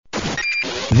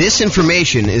This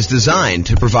information is designed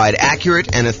to provide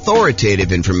accurate and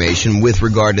authoritative information with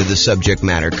regard to the subject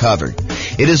matter covered.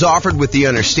 It is offered with the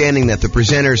understanding that the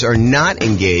presenters are not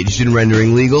engaged in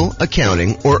rendering legal,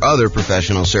 accounting, or other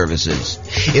professional services.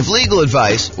 If legal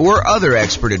advice or other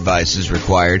expert advice is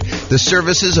required, the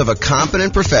services of a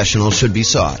competent professional should be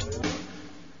sought.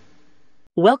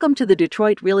 Welcome to the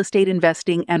Detroit Real Estate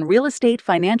Investing and Real Estate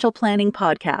Financial Planning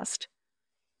Podcast.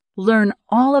 Learn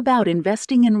all about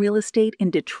investing in real estate in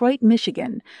Detroit,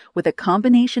 Michigan, with a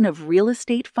combination of real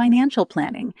estate financial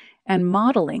planning and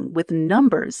modeling with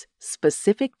numbers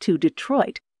specific to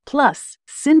Detroit, plus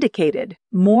syndicated,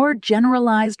 more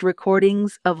generalized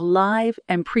recordings of live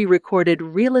and pre-recorded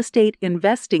real estate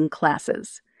investing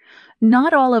classes,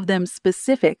 not all of them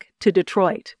specific to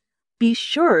Detroit. Be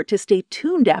sure to stay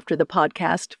tuned after the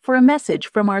podcast for a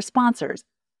message from our sponsors.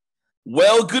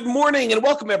 Well, good morning and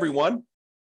welcome, everyone.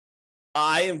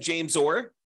 I am James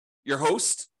Orr, your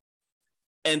host,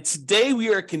 and today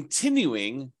we are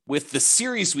continuing with the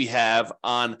series we have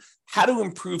on how to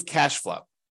improve cash flow.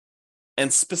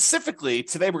 And specifically,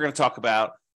 today we're going to talk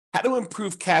about how to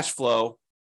improve cash flow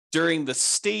during the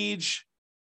stage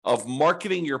of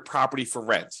marketing your property for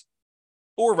rent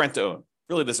or rent to own.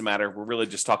 Really doesn't matter. We're really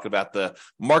just talking about the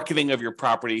marketing of your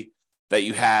property that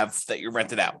you have that you're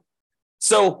rented out.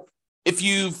 So if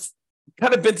you've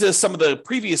kind of been to some of the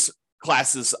previous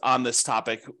classes on this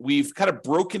topic, we've kind of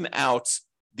broken out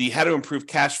the how to improve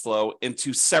cash flow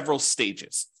into several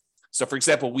stages. So for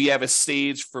example, we have a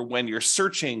stage for when you're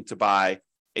searching to buy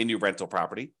a new rental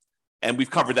property. And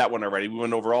we've covered that one already. We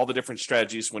went over all the different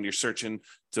strategies when you're searching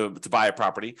to buy a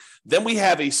property. Then we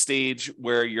have a stage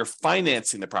where you're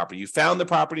financing the property. You found the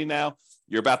property now,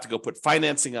 you're about to go put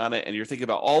financing on it, and you're thinking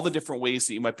about all the different ways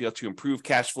that you might be able to improve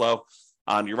cash flow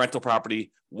on your rental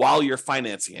property while you're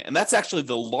financing it. And that's actually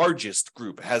the largest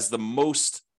group, has the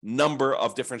most number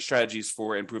of different strategies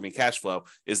for improving cash flow,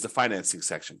 is the financing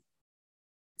section.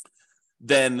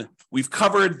 Then we've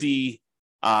covered the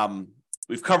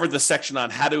section on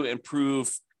how to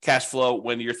improve cash flow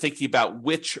when you're thinking about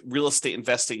which real estate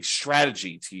investing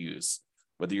strategy to use,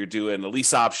 whether you're doing a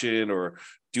lease option or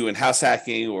doing house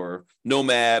hacking or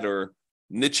nomad or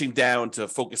niching down to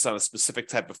focus on a specific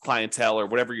type of clientele or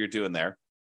whatever you're doing there.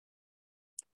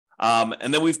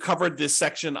 And then we've covered this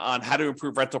section on how to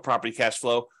improve rental property cash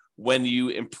flow when you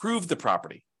improve the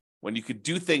property, when you could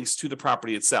do things to the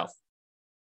property itself.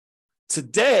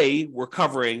 Today, we're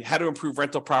covering how to improve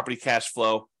rental property cash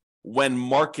flow when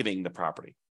marketing the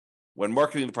property.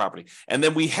 And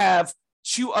then we have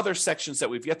two other sections that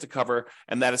we've yet to cover,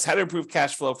 and that is how to improve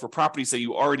cash flow for properties that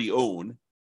you already own,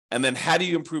 and then how do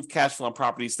you improve cash flow on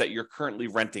properties that you're currently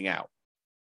renting out.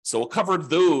 So we'll cover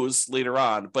those later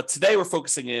on, but today we're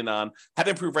focusing in on how to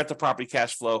improve rental property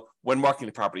cash flow when marketing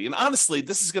the property. And honestly,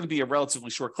 this is going to be a relatively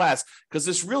short class because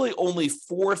there's really only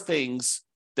 4 things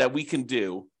that we can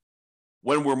do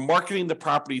when we're marketing the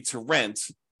property to rent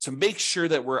to make sure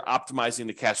that we're optimizing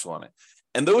the cash flow on it.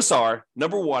 And those are,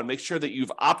 number 1, make sure that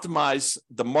you've optimized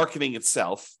the marketing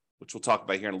itself, which we'll talk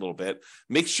about here in a little bit.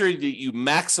 Make sure that you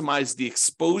maximize the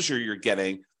exposure you're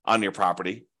getting on your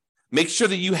property. Make sure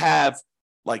that you have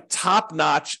like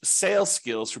top-notch sales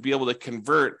skills for being able to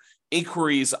convert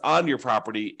inquiries on your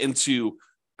property into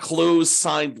closed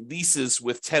signed leases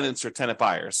with tenants or tenant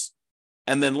buyers.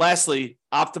 And then lastly,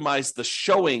 optimize the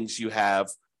showings you have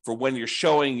for when you're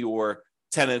showing your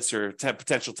tenants or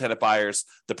potential tenant buyers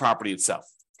the property itself.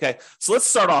 Okay, so let's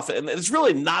start off. And it's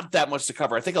really not that much to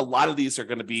cover. I think a lot of these are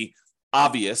going to be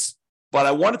obvious, but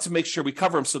I wanted to make sure we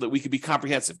cover them so that we could be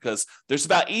comprehensive because there's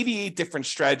about 88 different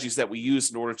strategies that we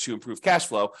use in order to improve cash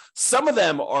flow. Some of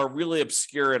them are really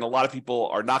obscure and a lot of people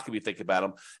are not going to be thinking about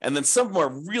them. And then some of them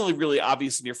are really, really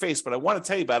obvious in your face, but I want to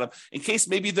tell you about them in case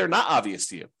maybe they're not obvious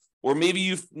to you, or maybe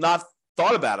you've not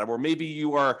thought about them, or maybe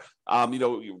you are,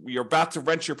 you're about to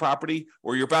rent your property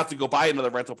or you're about to go buy another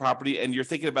rental property and you're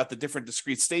thinking about the different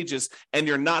discrete stages and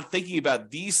you're not thinking about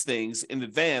these things in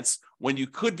advance when you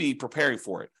could be preparing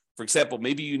for it. For example,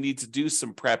 maybe you need to do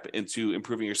some prep into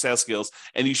improving your sales skills,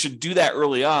 and you should do that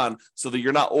early on so that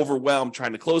you're not overwhelmed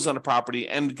trying to close on a property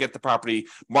and get the property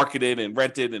marketed and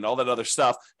rented and all that other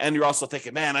stuff. And you're also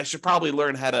thinking, man, I should probably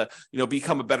learn how to,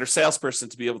 become a better salesperson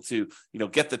to be able to,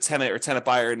 get the tenant or tenant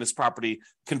buyer in this property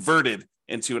converted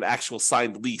into an actual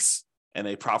signed lease and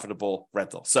a profitable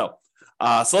rental. So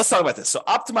let's talk about this. So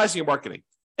optimizing your marketing.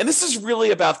 And this is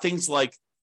really about things like,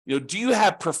 do you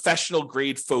have professional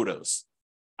grade photos?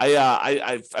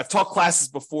 I've taught classes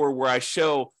before where I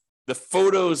show the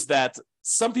photos that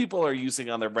some people are using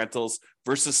on their rentals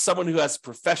versus someone who has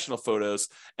professional photos.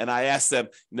 And I ask them,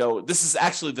 this is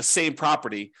actually the same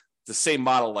property, the same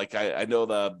model. Like I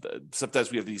know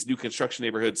sometimes we have these new construction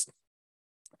neighborhoods,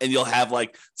 and you'll have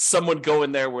like someone go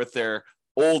in there with their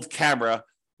old camera,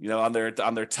 on their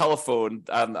telephone,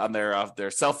 on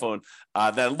their cell phone,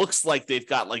 that looks like they've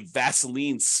got like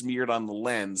Vaseline smeared on the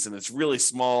lens, and it's really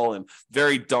small and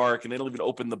very dark, and they don't even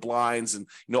open the blinds, and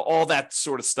all that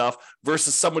sort of stuff.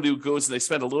 Versus someone who goes and they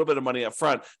spend a little bit of money up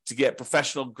front to get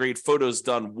professional grade photos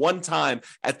done one time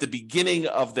at the beginning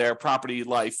of their property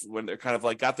life, when they're kind of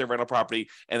like got their rental property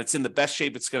and it's in the best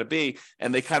shape it's going to be,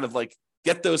 and they kind of like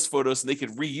get those photos and they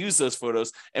can reuse those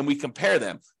photos, and we compare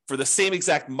them for the same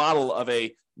exact model of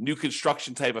a new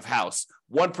construction type of house.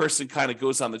 One person kind of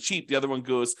goes on the cheap, the other one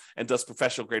goes and does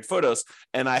professional grade photos.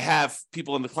 And I have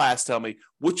people in the class tell me,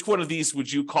 which one of these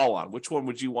would you call on? Which one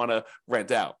would you want to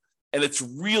rent out? And it's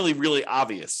really, really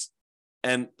obvious.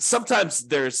 And sometimes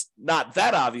there's not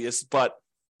that obvious, but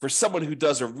for someone who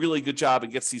does a really good job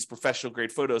and gets these professional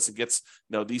grade photos and gets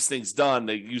these things done,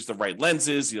 they use the right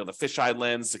lenses, the fisheye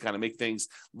lens to kind of make things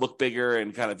look bigger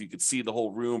and kind of you could see the whole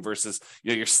room versus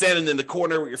you're standing in the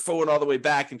corner with your phone all the way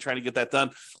back and trying to get that done.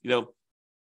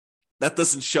 That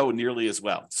doesn't show nearly as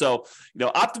well. So,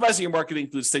 optimizing your marketing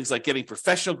includes things like getting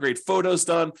professional grade photos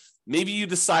done. Maybe you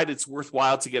decide it's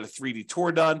worthwhile to get a 3D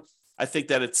tour done. I think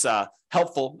that it's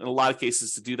helpful in a lot of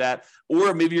cases to do that.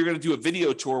 Or maybe you're going to do a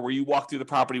video tour where you walk through the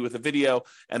property with a video.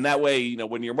 And that way,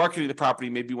 when you're marketing the property,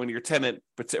 maybe when your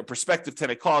prospective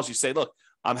tenant calls, you say, look,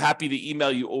 I'm happy to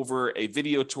email you over a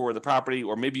video tour of the property,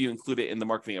 or maybe you include it in the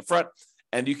marketing up front,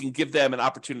 and you can give them an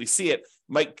opportunity to see it.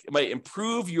 Might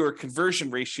improve your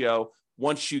conversion ratio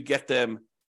once you get them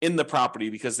in the property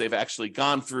because they've actually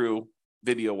gone through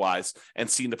video-wise and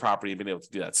seen the property and been able to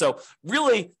do that. So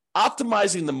really,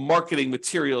 optimizing the marketing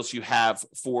materials you have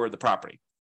for the property,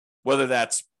 whether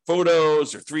that's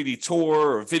photos or 3D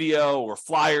tour or video or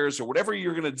flyers or whatever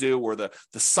you're going to do, or the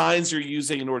signs you're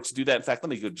using in order to do that. In fact, let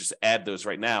me go just add those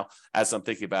right now as I'm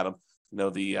thinking about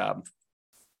them. The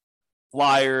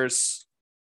flyers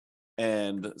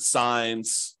and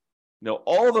signs,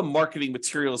 all the marketing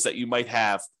materials that you might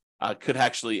have could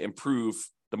actually improve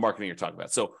the marketing you're talking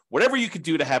about. So whatever you could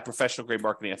do to have professional grade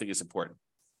marketing, I think is important.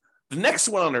 The next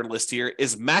one on our list here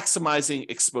is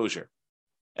maximizing exposure.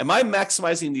 Am I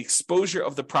maximizing the exposure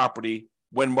of the property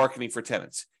when marketing for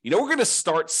tenants? We're going to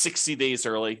start 60 days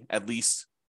early, at least,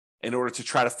 in order to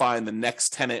try to find the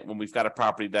next tenant when we've got a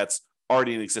property that's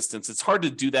already in existence. It's hard to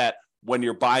do that when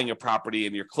you're buying a property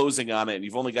and you're closing on it and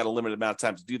you've only got a limited amount of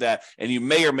time to do that. And you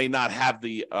may or may not have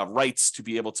the rights to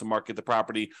be able to market the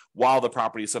property while the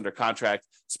property is under contract,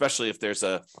 especially if there's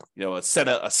a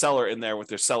seller in there with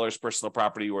their seller's personal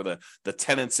property, or the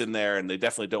tenants in there, and they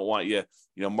definitely don't want you,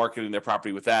 marketing their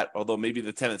property with that. Although maybe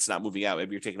the tenant's not moving out,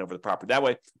 maybe you're taking over the property that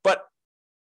way, but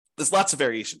there's lots of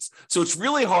variations. So it's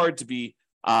really hard to be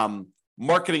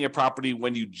marketing a property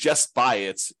when you just buy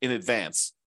it in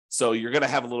advance. So you're going to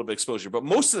have a little bit of exposure. But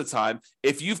most of the time,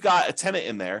 if you've got a tenant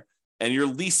in there and your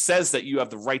lease says that you have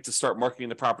the right to start marketing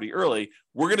the property early,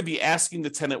 we're going to be asking the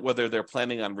tenant whether they're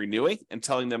planning on renewing and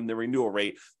telling them the renewal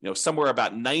rate, somewhere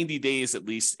about 90 days at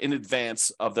least in advance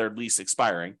of their lease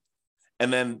expiring.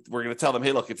 And then we're going to tell them,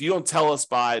 hey, look, if you don't tell us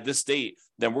by this date,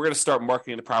 then we're going to start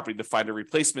marketing the property to find a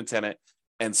replacement tenant.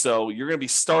 And so you're going to be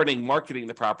starting marketing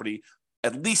the property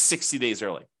at least 60 days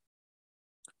early.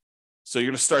 So you're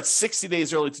going to start 60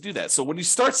 days early to do that. So when you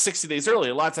start 60 days early,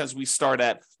 a lot of times we start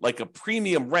at like a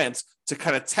premium rent to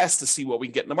kind of test to see what we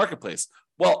can get in the marketplace.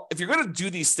 Well, if you're going to do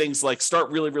these things like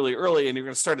start really, really early and you're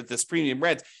going to start at this premium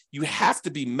rent, you have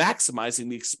to be maximizing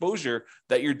the exposure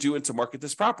that you're doing to market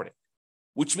this property,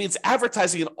 which means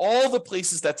advertising in all the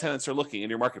places that tenants are looking in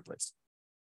your marketplace.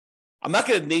 I'm not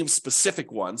going to name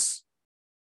specific ones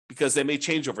because they may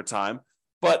change over time.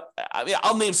 But I mean,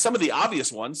 I'll name some of the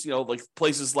obvious ones, like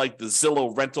places like the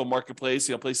Zillow rental marketplace,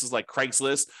 places like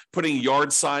Craigslist, putting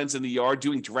yard signs in the yard,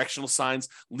 doing directional signs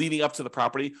leading up to the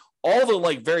property, all the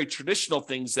like very traditional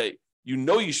things that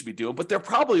you should be doing. But there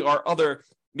probably are other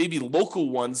maybe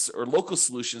local ones or local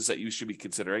solutions that you should be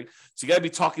considering. So you got to be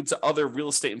talking to other real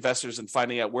estate investors and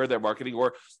finding out where they're marketing,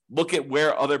 or look at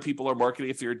where other people are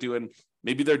marketing. If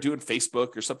maybe they're doing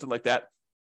Facebook or something like that.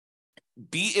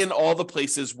 Be in all the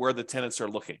places where the tenants are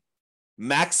looking.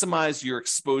 Maximize your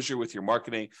exposure with your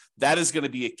marketing. That is going to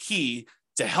be a key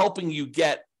to helping you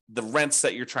get the rents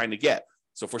that you're trying to get.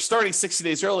 So if we're starting 60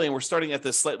 days early and we're starting at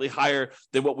this slightly higher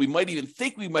than what we might even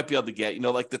think we might be able to get,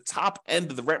 like the top end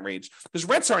of the rent range, because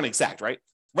rents aren't exact, right?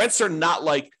 Rents are not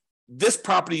like this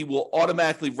property will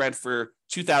automatically rent for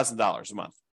 $2,000 a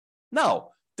month.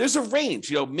 No, there's a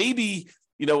range. Maybe,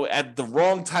 at the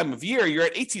wrong time of year, you're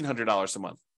at $1,800 a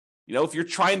month. If you're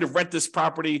trying to rent this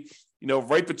property,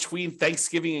 right between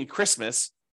Thanksgiving and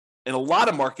Christmas, in a lot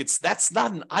of markets, that's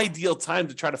not an ideal time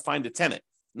to try to find a tenant.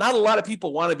 Not a lot of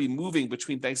people want to be moving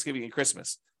between Thanksgiving and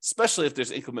Christmas, especially if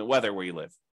there's inclement weather where you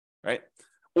live, right?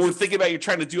 Or think about you're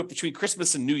trying to do it between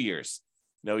Christmas and New Year's.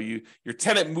 Your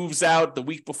tenant moves out the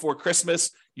week before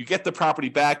Christmas, you get the property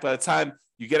back. By the time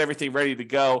you get everything ready to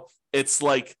go, it's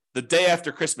like the day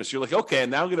after Christmas. You're like, okay,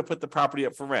 now I'm going to put the property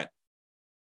up for rent.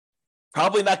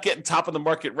 Probably not getting top of the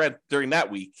market rent during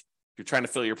that week. If you're trying to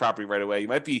fill your property right away, you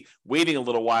might be waiting a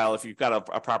little while if you've got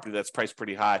a property that's priced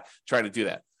pretty high, trying to do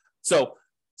that. So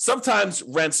sometimes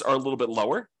rents are a little bit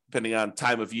lower, depending on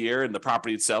time of year and the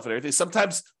property itself and everything.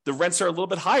 Sometimes the rents are a little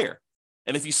bit higher.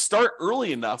 And if you start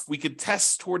early enough, we could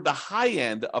test toward the high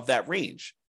end of that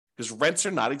range, because rents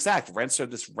are not exact. Rents are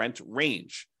this rent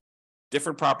range.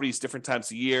 Different properties, different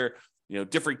times of year,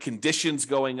 different conditions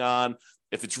going on.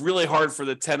 If it's really hard for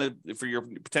the tenant, for your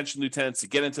potential new tenants to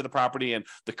get into the property, and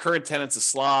the current tenant's a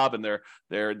slob, and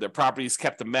their property's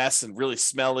kept a mess and really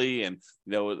smelly, and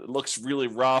it looks really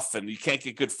rough, and you can't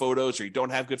get good photos, or you don't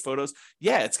have good photos,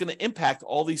 it's going to impact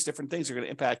all these different things. Are going to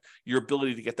impact your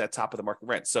ability to get that top of the market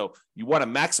rent. So you want to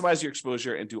maximize your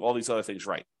exposure and do all these other things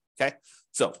right. Okay,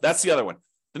 so that's the other one.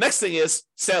 The next thing is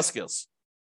sales skills.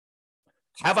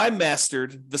 Have I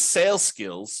mastered the sales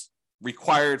skills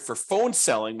required for phone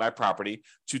selling my property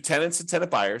to tenants and tenant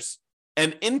buyers,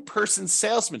 and in-person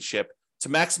salesmanship to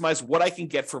maximize what I can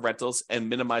get for rentals and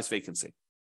minimize vacancy?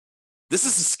 This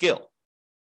is a skill.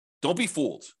 Don't be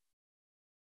fooled.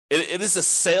 It is a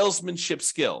salesmanship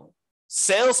skill.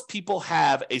 Salespeople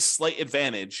have a slight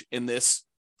advantage in this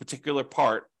particular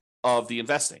part of the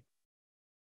investing,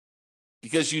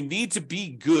 because you need to be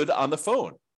good on the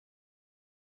phone.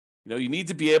 You need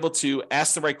to be able to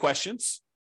ask the right questions,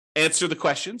 answer the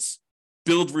questions,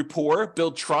 build rapport,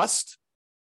 build trust,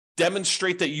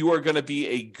 demonstrate that you are going to be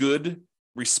a good,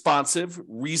 responsive,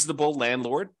 reasonable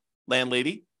landlord,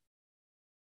 landlady.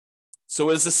 So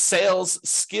it's a sales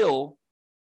skill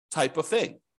type of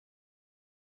thing.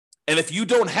 And if you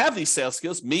don't have these sales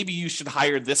skills, maybe you should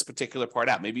hire this particular part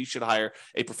out. Maybe you should hire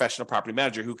a professional property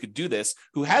manager who could do this,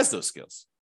 who has those skills.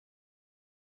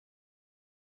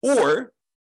 Or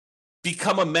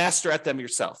become a master at them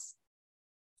yourself.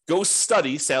 Go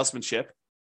study salesmanship.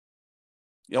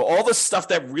 All the stuff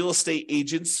that real estate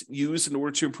agents use in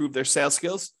order to improve their sales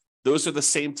skills, those are the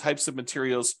same types of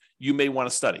materials you may want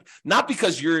to study. Not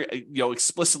because you're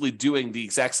explicitly doing the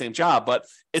exact same job, but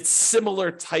it's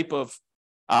similar type of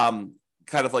kind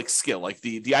of like skill, like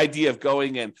the idea of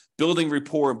going and building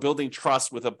rapport and building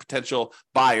trust with a potential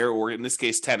buyer, or in this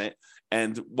case, tenant,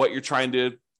 and what you're trying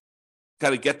to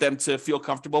kind of get them to feel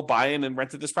comfortable buying and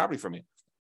renting this property from you,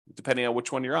 depending on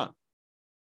which one you're on.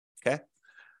 Okay.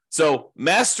 So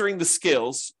mastering the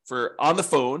skills for on the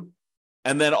phone,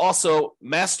 and then also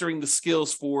mastering the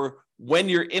skills for when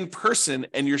you're in person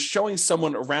and you're showing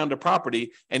someone around a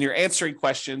property and you're answering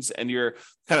questions and you're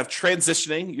kind of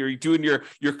transitioning, you're doing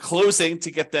your closing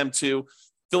to get them to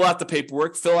fill out the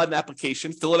paperwork, fill out an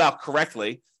application, fill it out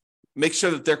correctly, make sure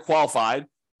that they're qualified,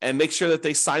 and make sure that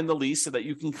they sign the lease so that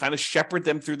you can kind of shepherd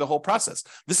them through the whole process.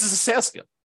 This is a sales skill.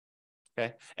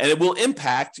 Okay. And it will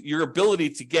impact your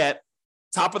ability to get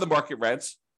top of the market rent,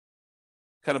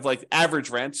 kind of like average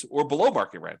rent, or below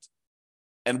market rent,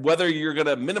 and whether you're going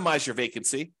to minimize your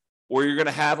vacancy or you're going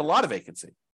to have a lot of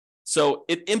vacancy. So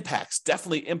it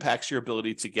definitely impacts your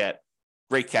ability to get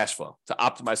great cash flow, to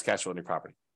optimize cash flow on your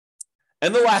property.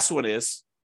 And the last one is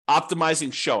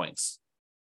optimizing showings.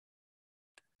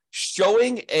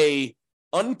 Showing a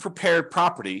unprepared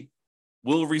property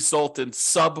will result in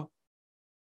subpar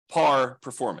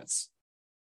performance.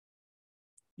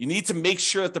 You need to make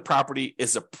sure that the property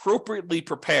is appropriately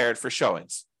prepared for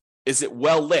showings. Is it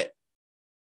well lit?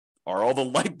 Are all the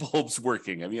light bulbs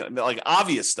working? I mean, like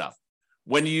obvious stuff.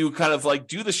 When you kind of like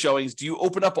do the showings, do you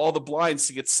open up all the blinds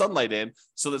to get sunlight in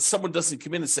so that someone doesn't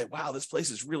come in and say, wow, this place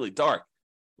is really dark?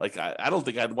 Like, I don't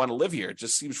think I'd want to live here. It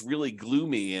just seems really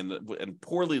gloomy and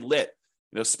poorly lit.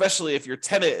 Especially if your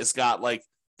tenant has got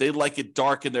they like it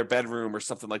dark in their bedroom or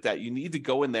something like that. You need to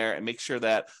go in there and make sure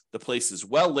that the place is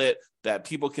well lit, that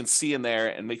people can see in there,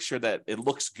 and make sure that it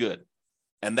looks good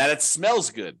and that it smells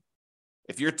good.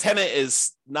 If your tenant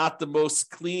is not the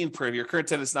most clean, your current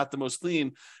tenant is not the most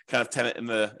clean kind of tenant in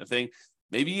the thing,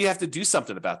 maybe you have to do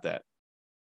something about that.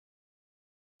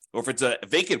 Or if it's a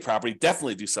vacant property,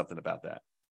 definitely do something about that.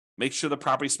 Make sure the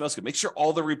property smells good. Make sure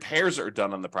all the repairs are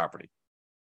done on the property.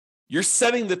 You're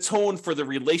setting the tone for the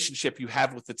relationship you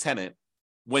have with the tenant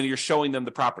when you're showing them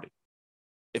the property.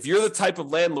 If you're the type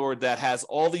of landlord that has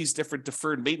all these different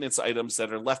deferred maintenance items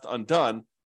that are left undone,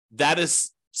 that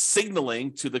is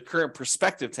signaling to the current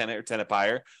prospective tenant or tenant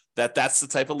buyer that that's the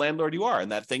type of landlord you are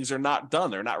and that things are not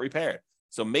done, they're not repaired.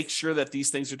 So make sure that these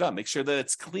things are done. Make sure that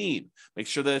it's clean. Make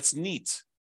sure that it's neat.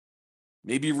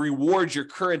 Maybe reward your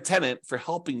current tenant for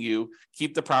helping you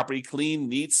keep the property clean,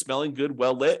 neat, smelling good,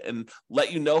 well lit, and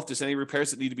let you know if there's any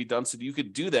repairs that need to be done so that you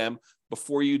could do them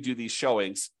before you do these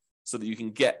showings so that you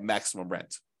can get maximum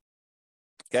rent.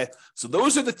 Okay, so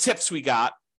those are the tips we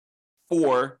got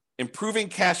for improving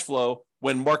cash flow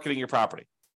when marketing your property.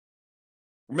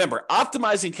 Remember,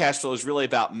 optimizing cash flow is really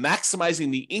about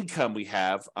maximizing the income we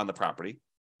have on the property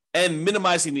and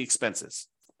minimizing the expenses.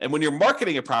 And when you're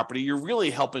marketing a property, you're really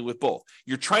helping with both.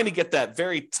 You're trying to get that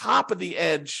very top of the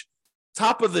edge,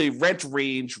 top of the rent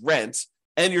range rent,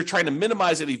 and you're trying to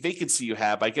minimize any vacancy you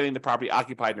have by getting the property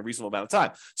occupied in a reasonable amount of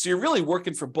time. So you're really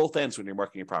working for both ends when you're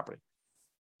marketing your property.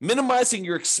 Minimizing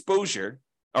your exposure,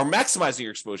 or maximizing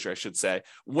your exposure, I should say,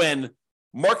 when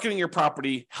marketing your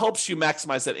property helps you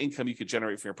maximize that income you could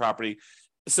generate from your property.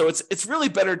 So it's really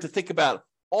better to think about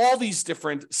all these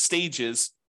different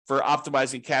stages for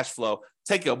optimizing cash flow.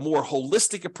 Take a more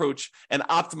holistic approach and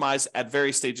optimize at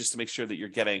various stages to make sure that you're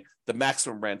getting the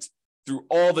maximum rent through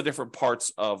all the different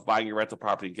parts of buying your rental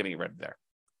property and getting it rented there.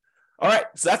 All right,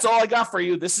 so that's all I got for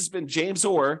you. This has been James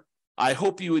Orr. I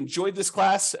hope you enjoyed this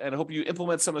class and I hope you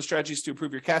implement some of the strategies to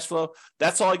improve your cash flow.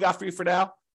 That's all I got for you for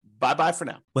now. Bye-bye for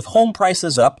now. With home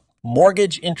prices up,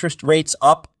 mortgage interest rates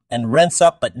up, and rents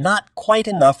up, but not quite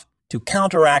enough to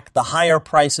counteract the higher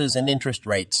prices and interest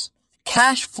rates,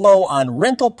 cash flow on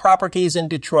rental properties in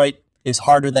Detroit is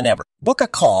harder than ever. Book a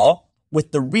call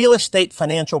with the Real Estate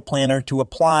Financial Planner to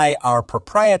apply our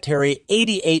proprietary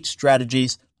 88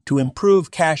 strategies to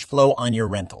improve cash flow on your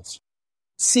rentals.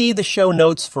 See the show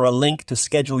notes for a link to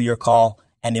schedule your call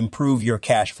and improve your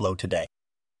cash flow today.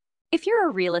 If you're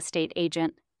a real estate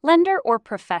agent, lender, or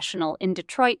professional in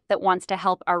Detroit that wants to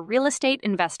help our real estate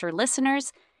investor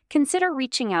listeners, consider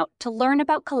reaching out to learn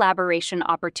about collaboration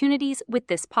opportunities with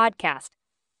this podcast.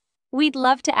 We'd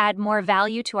love to add more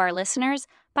value to our listeners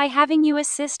by having you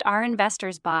assist our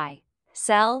investors buy,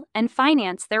 sell, and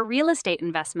finance their real estate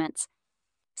investments.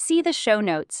 See the show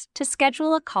notes to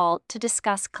schedule a call to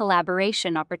discuss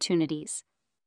collaboration opportunities.